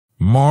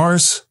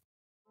Mars?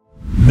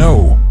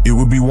 No, it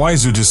would be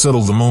wiser to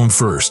settle the moon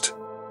first.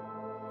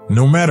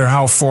 No matter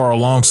how far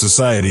along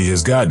society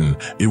has gotten,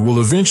 it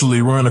will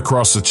eventually run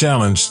across a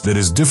challenge that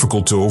is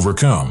difficult to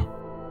overcome.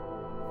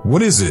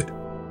 What is it?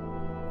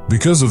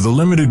 Because of the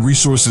limited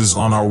resources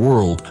on our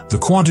world, the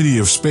quantity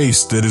of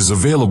space that is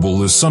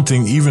available is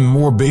something even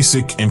more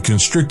basic and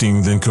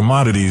constricting than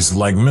commodities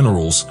like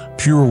minerals,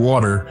 pure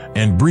water,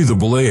 and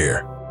breathable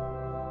air.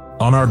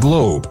 On our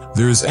globe,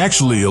 there is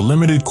actually a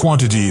limited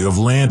quantity of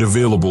land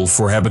available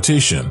for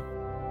habitation.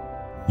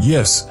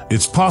 Yes,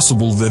 it's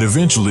possible that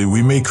eventually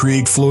we may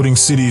create floating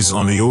cities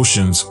on the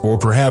oceans or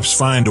perhaps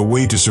find a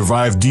way to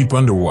survive deep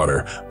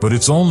underwater, but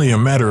it's only a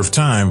matter of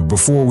time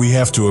before we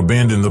have to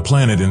abandon the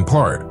planet in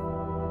part.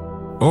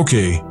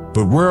 Okay,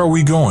 but where are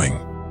we going?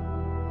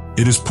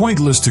 It is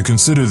pointless to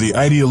consider the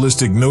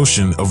idealistic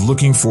notion of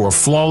looking for a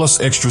flawless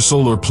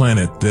extrasolar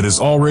planet that is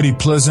already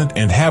pleasant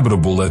and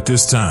habitable at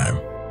this time.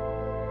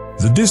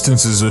 The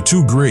distances are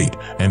too great,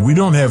 and we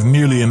don't have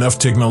nearly enough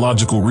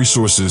technological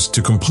resources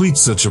to complete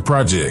such a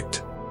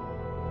project.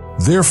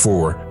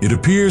 Therefore, it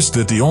appears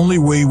that the only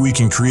way we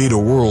can create a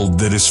world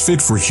that is fit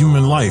for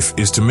human life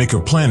is to make a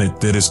planet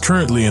that is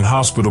currently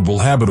inhospitable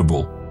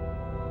habitable.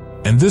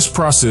 And this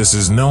process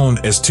is known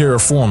as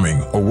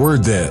terraforming, a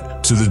word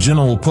that, to the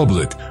general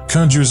public,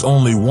 conjures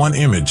only one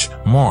image: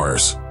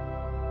 Mars.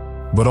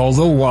 But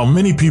while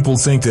many people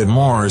think that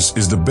Mars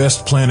is the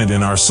best planet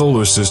in our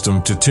solar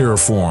system to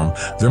terraform,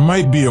 there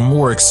might be a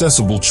more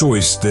accessible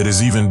choice that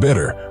is even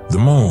better: the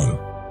Moon.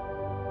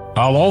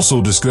 I'll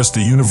also discuss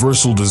the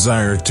universal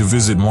desire to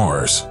visit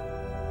Mars.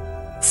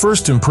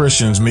 First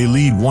impressions may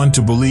lead one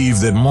to believe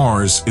that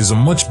Mars is a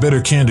much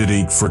better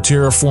candidate for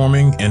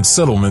terraforming and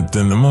settlement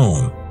than the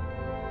Moon.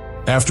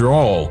 After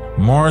all,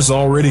 Mars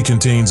already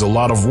contains a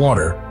lot of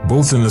water,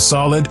 both in the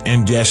solid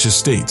and gaseous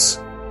states.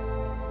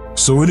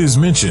 So it is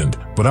mentioned,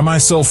 but I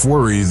myself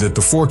worry that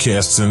the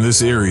forecasts in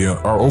this area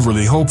are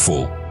overly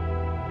hopeful.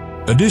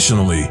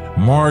 Additionally,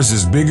 Mars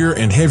is bigger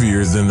and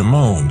heavier than the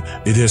Moon.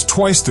 It has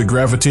twice the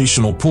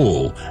gravitational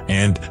pull,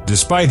 and,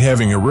 despite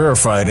having a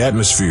rarefied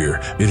atmosphere,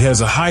 it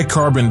has a high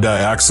carbon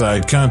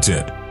dioxide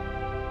content.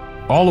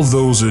 All of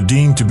those are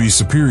deemed to be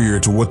superior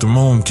to what the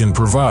Moon can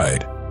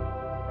provide.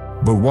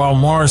 But while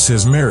Mars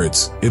has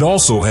merits, it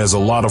also has a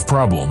lot of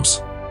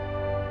problems.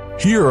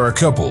 Here are a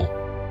couple.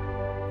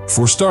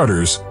 For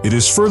starters, it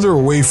is further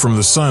away from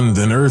the Sun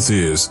than Earth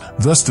is,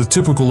 thus the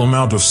typical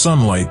amount of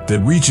sunlight that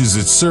reaches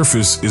its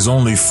surface is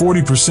only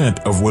 40%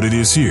 of what it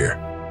is here.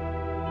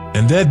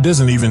 And that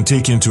doesn't even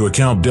take into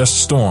account dust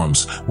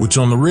storms, which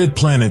on the red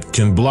planet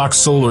can block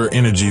solar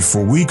energy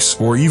for weeks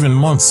or even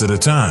months at a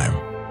time.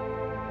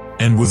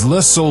 And with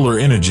less solar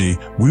energy,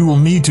 we will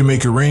need to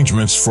make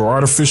arrangements for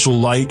artificial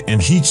light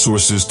and heat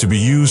sources to be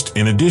used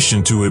in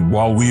addition to it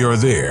while we are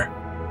there.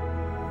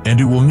 And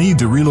it will need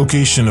the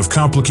relocation of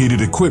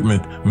complicated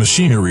equipment,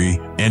 machinery,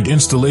 and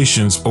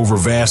installations over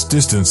vast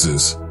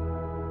distances.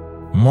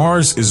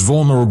 Mars is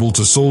vulnerable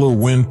to solar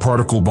wind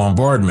particle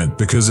bombardment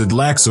because it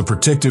lacks a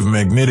protective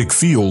magnetic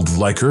field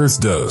like Earth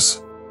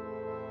does.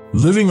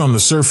 Living on the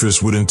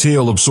surface would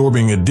entail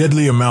absorbing a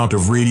deadly amount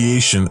of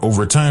radiation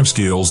over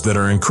timescales that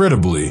are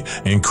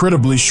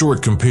incredibly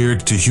short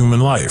compared to human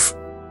life.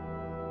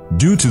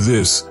 Due to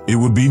this, it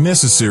would be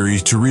necessary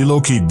to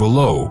relocate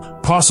below,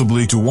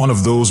 possibly to one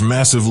of those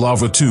massive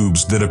lava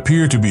tubes that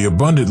appear to be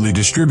abundantly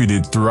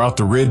distributed throughout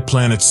the red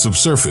planet's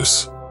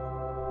subsurface.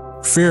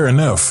 Fair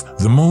enough,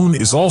 the Moon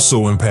is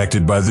also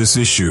impacted by this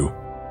issue.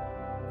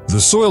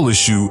 The soil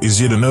issue is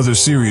yet another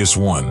serious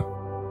one.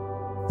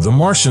 The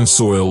Martian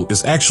soil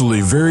is actually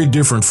very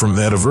different from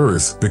that of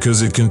Earth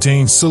because it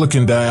contains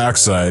silicon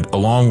dioxide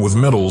along with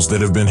metals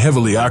that have been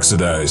heavily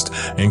oxidized,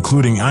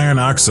 including iron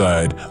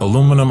oxide,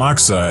 aluminum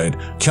oxide,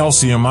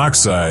 calcium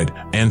oxide,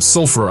 and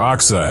sulfur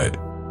oxide.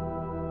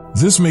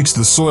 This makes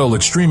the soil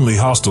extremely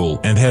hostile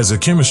and has a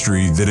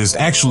chemistry that is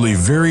actually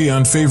very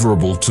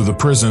unfavorable to the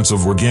presence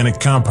of organic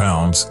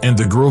compounds and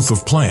the growth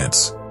of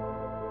plants.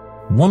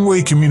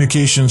 One-way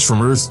communications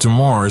from Earth to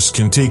Mars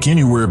can take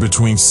anywhere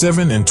between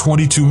 7 and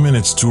 22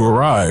 minutes to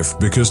arrive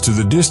because to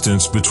the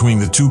distance between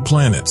the two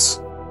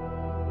planets.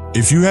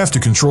 If you have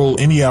to control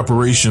any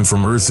operation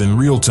from Earth in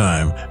real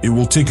time, it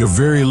will take a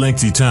very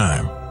lengthy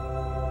time.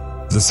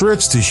 The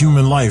threats to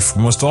human life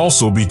must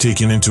also be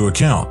taken into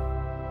account.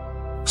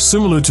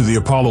 Similar to the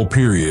Apollo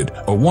period,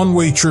 a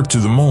one-way trip to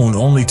the Moon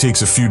only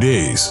takes a few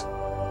days.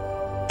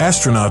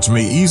 Astronauts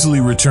may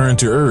easily return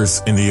to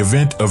Earth in the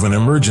event of an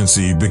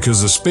emergency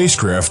because a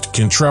spacecraft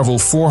can travel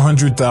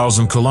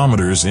 400,000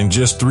 kilometers in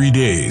just 3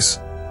 days.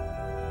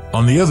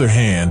 On the other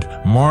hand,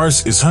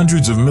 Mars is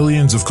hundreds of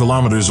millions of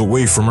kilometers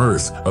away from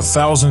Earth,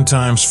 1,000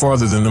 times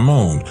farther than the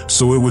Moon,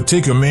 so it would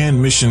take a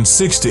manned mission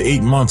 6 to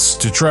 8 months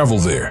to travel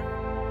there.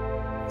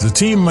 The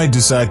team might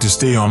decide to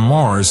stay on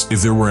Mars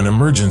if there were an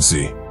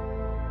emergency.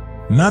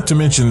 Not to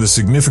mention the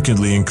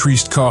significantly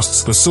increased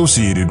costs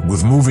associated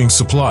with moving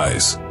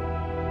supplies.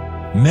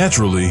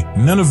 Naturally,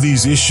 none of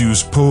these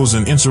issues pose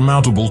an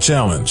insurmountable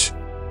challenge.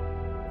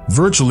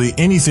 Virtually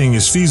anything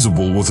is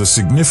feasible with a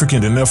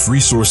significant enough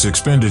resource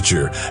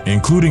expenditure,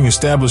 including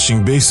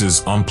establishing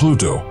bases on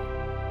Pluto.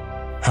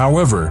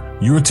 However,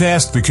 your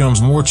task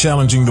becomes more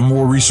challenging the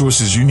more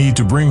resources you need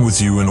to bring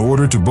with you in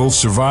order to both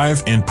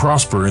survive and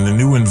prosper in the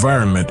new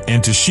environment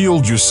and to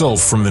shield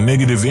yourself from the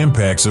negative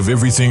impacts of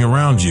everything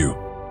around you.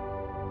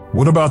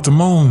 What about the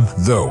moon,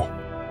 though?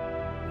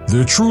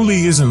 There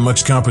truly isn't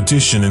much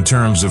competition in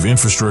terms of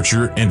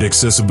infrastructure and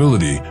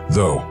accessibility,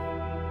 though.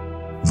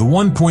 The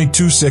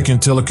 1.2-second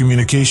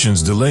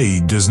telecommunications delay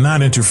does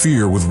not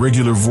interfere with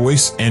regular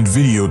voice and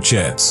video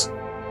chats.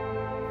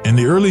 In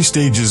the early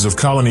stages of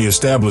colony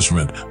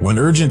establishment, when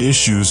urgent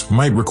issues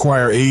might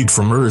require aid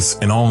from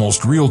Earth in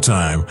almost real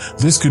time,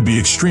 this could be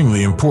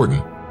extremely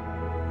important.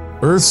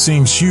 Earth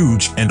seems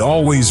huge and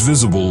always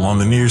visible on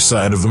the near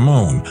side of the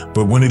moon,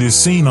 but when it is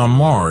seen on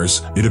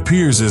Mars, it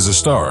appears as a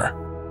star.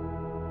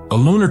 A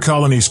lunar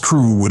colony's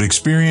crew would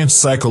experience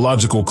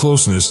psychological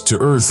closeness to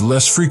Earth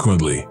less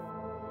frequently.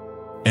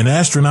 An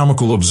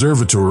astronomical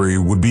observatory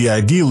would be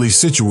ideally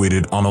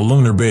situated on a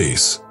lunar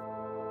base.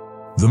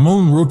 The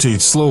moon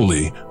rotates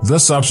slowly,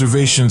 thus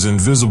observations in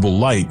visible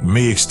light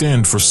may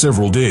extend for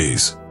several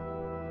days.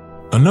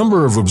 A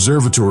number of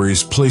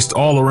observatories placed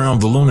all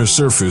around the lunar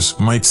surface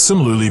might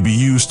similarly be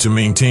used to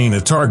maintain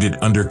a target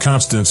under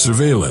constant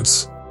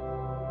surveillance.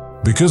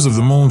 Because of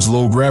the moon's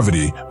low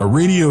gravity, a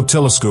radio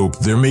telescope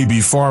there may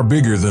be far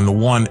bigger than the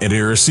one at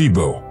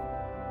Arecibo.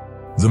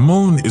 The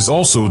moon is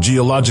also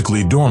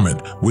geologically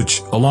dormant,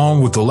 which,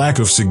 along with the lack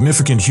of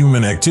significant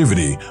human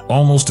activity,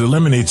 almost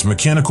eliminates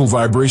mechanical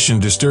vibration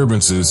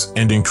disturbances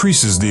and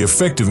increases the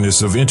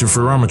effectiveness of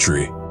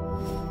interferometry.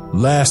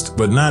 Last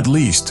but not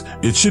least,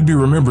 it should be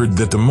remembered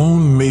that the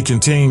moon may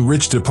contain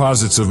rich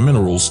deposits of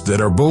minerals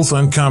that are both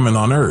uncommon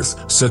on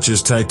Earth, such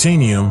as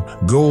titanium,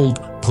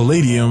 gold,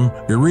 palladium,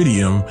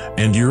 iridium,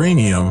 and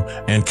uranium,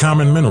 and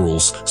common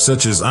minerals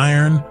such as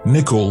iron,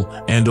 nickel,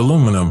 and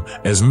aluminum,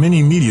 as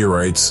many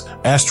meteorites,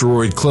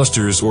 asteroid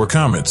clusters, or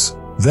comets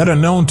that are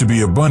known to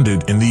be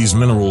abundant in these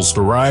minerals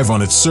arrive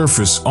on its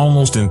surface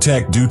almost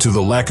intact due to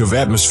the lack of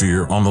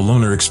atmosphere on the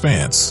lunar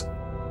expanse.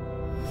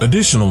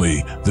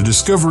 Additionally, the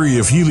discovery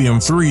of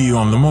helium-3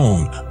 on the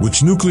moon,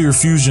 which nuclear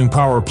fusion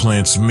power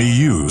plants may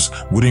use,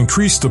 would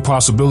increase the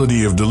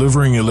possibility of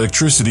delivering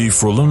electricity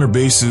for lunar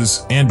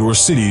bases and/or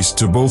cities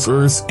to both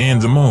Earth and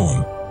the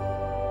moon.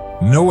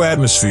 No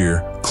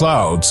atmosphere,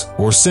 clouds,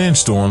 or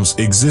sandstorms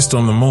exist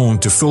on the moon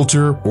to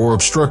filter or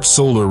obstruct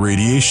solar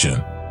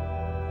radiation.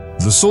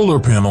 The solar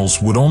panels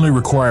would only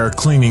require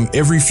cleaning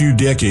every few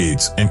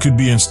decades and could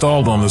be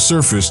installed on the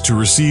surface to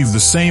receive the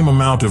same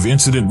amount of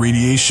incident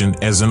radiation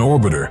as an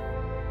orbiter.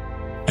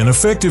 An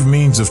effective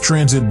means of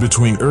transit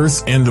between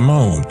Earth and the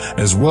moon,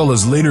 as well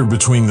as later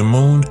between the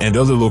moon and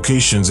other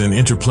locations in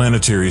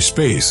interplanetary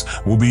space,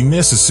 will be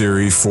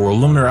necessary for a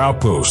lunar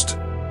outpost.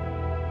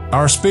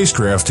 Our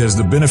spacecraft has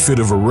the benefit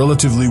of a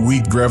relatively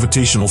weak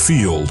gravitational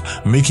field,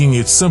 making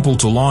it simple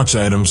to launch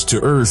items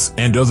to Earth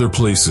and other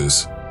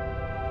places.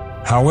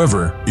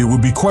 However, it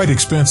would be quite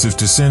expensive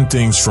to send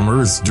things from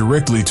Earth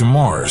directly to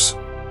Mars.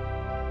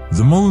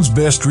 The moon's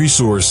best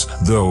resource,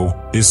 though,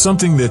 is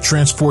something that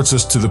transports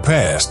us to the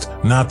past,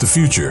 not the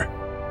future.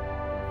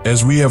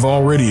 As we have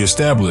already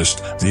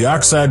established, the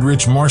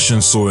oxide-rich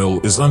Martian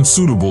soil is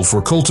unsuitable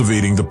for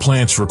cultivating the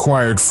plants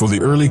required for the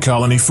early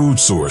colony food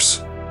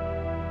source.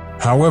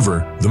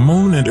 However, the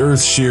moon and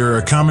Earth share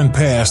a common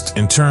past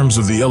in terms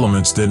of the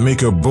elements that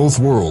make up both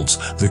worlds,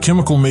 the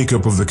chemical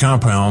makeup of the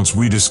compounds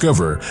we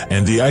discover,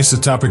 and the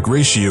isotopic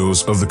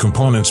ratios of the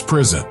components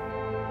present.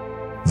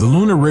 The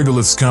lunar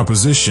regolith's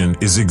composition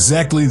is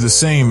exactly the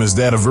same as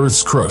that of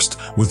Earth's crust,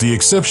 with the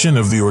exception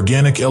of the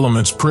organic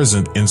elements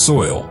present in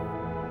soil.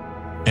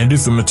 And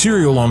if the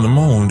material on the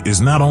moon is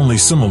not only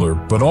similar,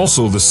 but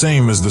also the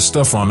same as the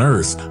stuff on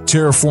Earth,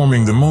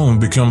 terraforming the moon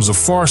becomes a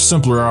far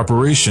simpler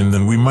operation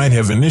than we might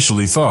have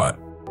initially thought.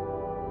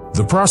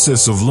 The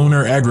process of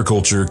lunar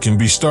agriculture can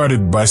be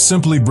started by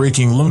simply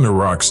breaking lunar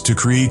rocks to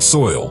create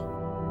soil.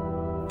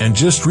 And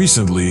just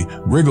recently,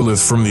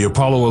 regolith from the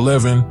Apollo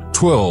 11,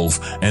 12,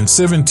 and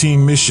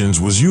 17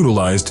 missions was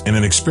utilized in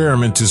an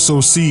experiment to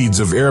sow seeds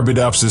of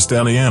Arabidopsis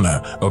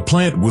thaliana, a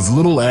plant with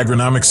little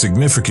agronomic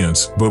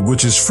significance, but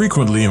which is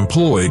frequently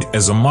employed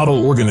as a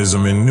model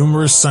organism in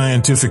numerous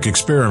scientific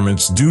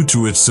experiments due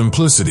to its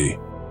simplicity.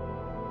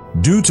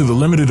 Due to the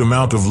limited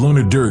amount of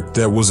lunar dirt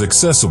that was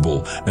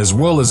accessible, as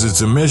well as its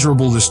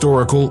immeasurable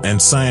historical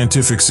and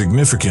scientific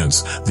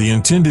significance, the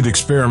intended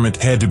experiment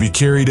had to be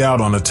carried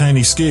out on a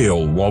tiny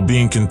scale while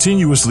being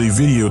continuously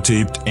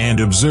videotaped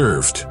and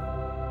observed.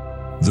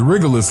 The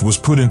regolith was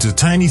put into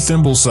tiny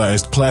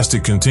thimble-sized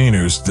plastic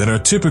containers that are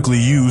typically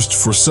used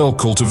for cell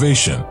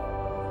cultivation.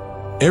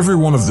 Every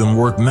one of them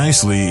worked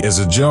nicely as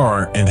a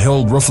jar and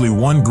held roughly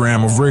 1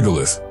 gram of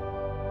regolith.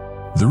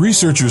 The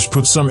researchers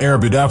put some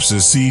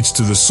Arabidopsis seeds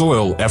to the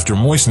soil after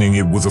moistening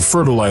it with a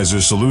fertilizer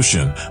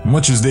solution,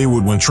 much as they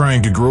would when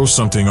trying to grow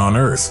something on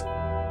Earth.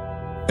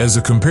 As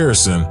a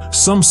comparison,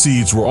 some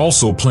seeds were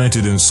also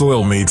planted in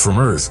soil made from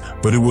Earth,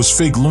 but it was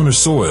fake lunar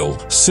soil,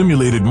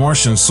 simulated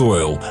Martian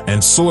soil,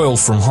 and soil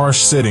from harsh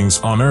settings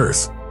on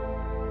Earth.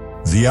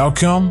 The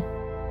outcome?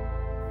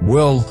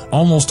 Well,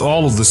 almost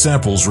all of the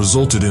samples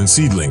resulted in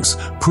seedlings,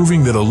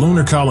 proving that a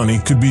lunar colony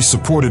could be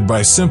supported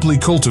by simply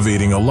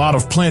cultivating a lot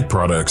of plant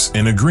products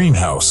in a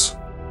greenhouse.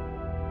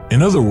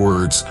 In other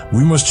words,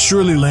 we must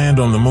surely land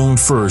on the moon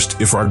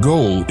first if our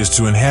goal is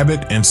to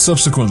inhabit and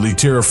subsequently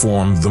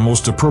terraform the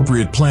most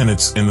appropriate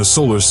planets in the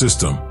solar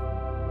system.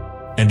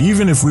 And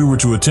even if we were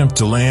to attempt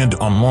to land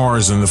on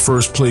Mars in the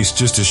first place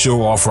just to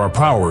show off our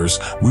powers,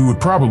 we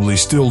would probably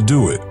still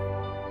do it.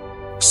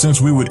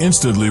 Since we would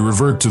instantly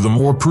revert to the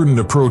more prudent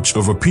approach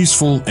of a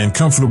peaceful and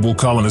comfortable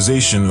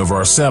colonization of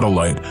our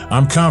satellite,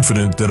 I'm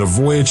confident that a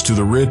voyage to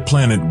the Red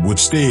Planet would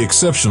stay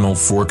exceptional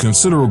for a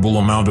considerable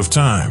amount of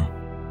time.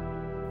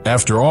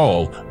 After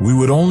all, we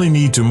would only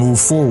need to move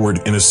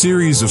forward in a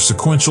series of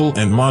sequential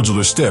and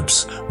modular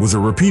steps, with a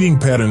repeating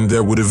pattern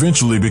that would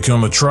eventually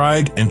become a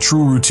tried and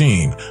true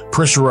routine,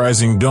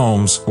 pressurizing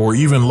domes or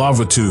even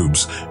lava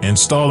tubes,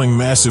 installing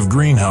massive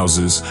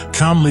greenhouses,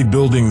 calmly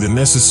building the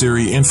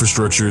necessary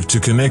infrastructure to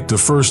connect the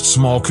first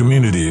small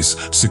communities,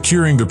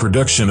 securing the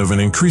production of an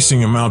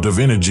increasing amount of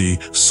energy,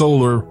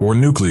 solar or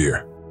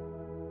nuclear.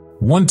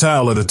 One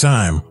tile at a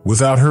time,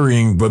 without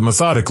hurrying but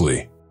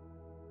methodically.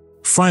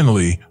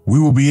 Finally, we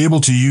will be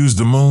able to use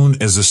the moon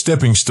as a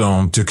stepping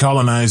stone to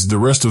colonize the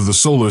rest of the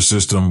solar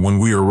system when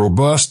we are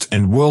robust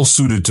and well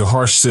suited to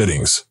harsh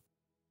settings.